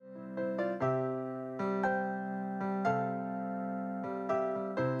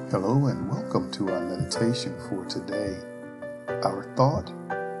Hello and welcome to our meditation for today. Our thought,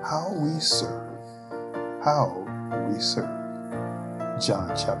 how we serve. How we serve.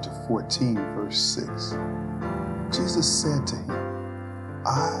 John chapter 14, verse 6. Jesus said to him,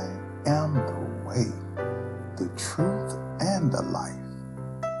 I am the way, the truth, and the life.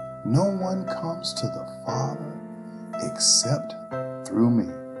 No one comes to the Father except through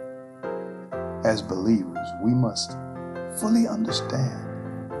me. As believers, we must fully understand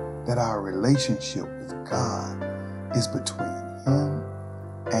that our relationship with God is between Him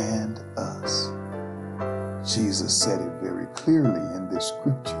and us. Jesus said it very clearly in this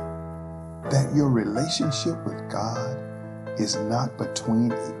scripture that your relationship with God is not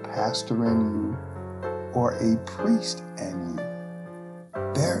between a pastor and you or a priest and you.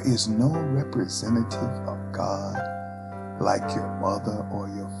 There is no representative of God like your mother or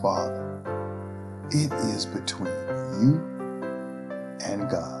your father. It is between you and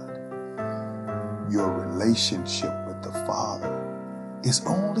God. Your relationship with the Father is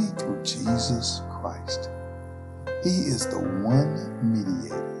only through Jesus Christ. He is the one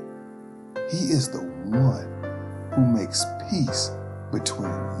mediator. He is the one who makes peace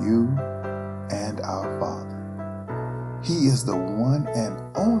between you and our Father. He is the one and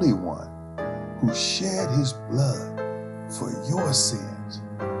only one who shed His blood for your sins,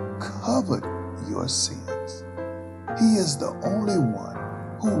 covered your sins. He is the only one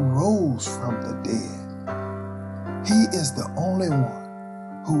who rose from the dead. He is the only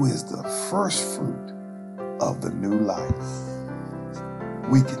one who is the first fruit of the new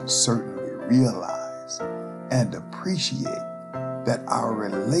life. We can certainly realize and appreciate that our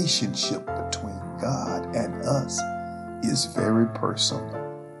relationship between God and us is very personal.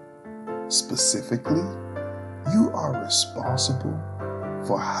 Specifically, you are responsible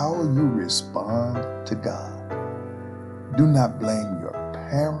for how you respond to God. Do not blame your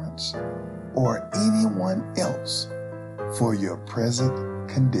parents or anyone else for your present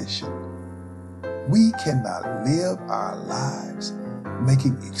condition. We cannot live our lives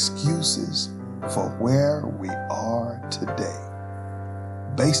making excuses for where we are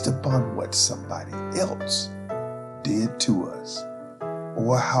today based upon what somebody else did to us,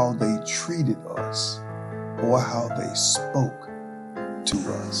 or how they treated us, or how they spoke to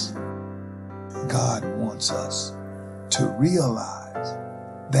us. God wants us to realize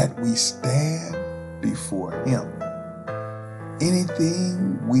that we stand before Him.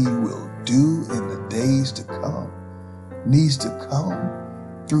 Anything we will do in the days to come needs to come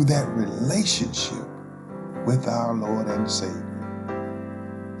through that relationship with our Lord and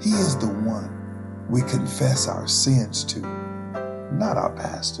Savior. He is the one we confess our sins to, not our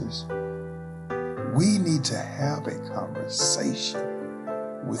pastors. We need to have a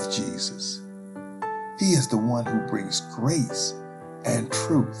conversation with Jesus. He is the one who brings grace and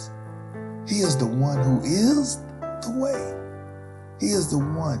truth. He is the one who is the way. He is the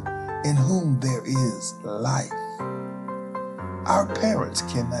one in whom there is life. Our parents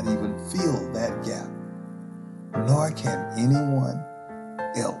cannot even fill that gap, nor can anyone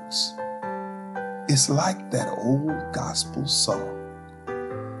else. It's like that old gospel song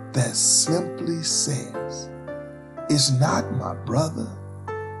that simply says, it's not my brother,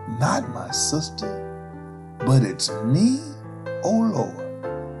 not my sister, but it's me, O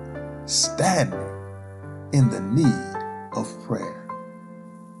Lord, standing in the need of prayer.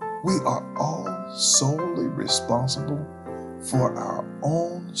 We are all solely responsible for our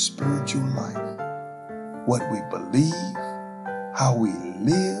own spiritual life, what we believe, how we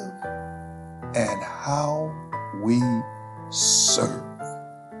live, and how we serve.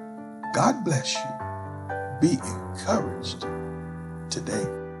 God bless you. Be encouraged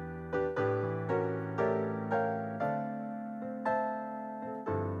today.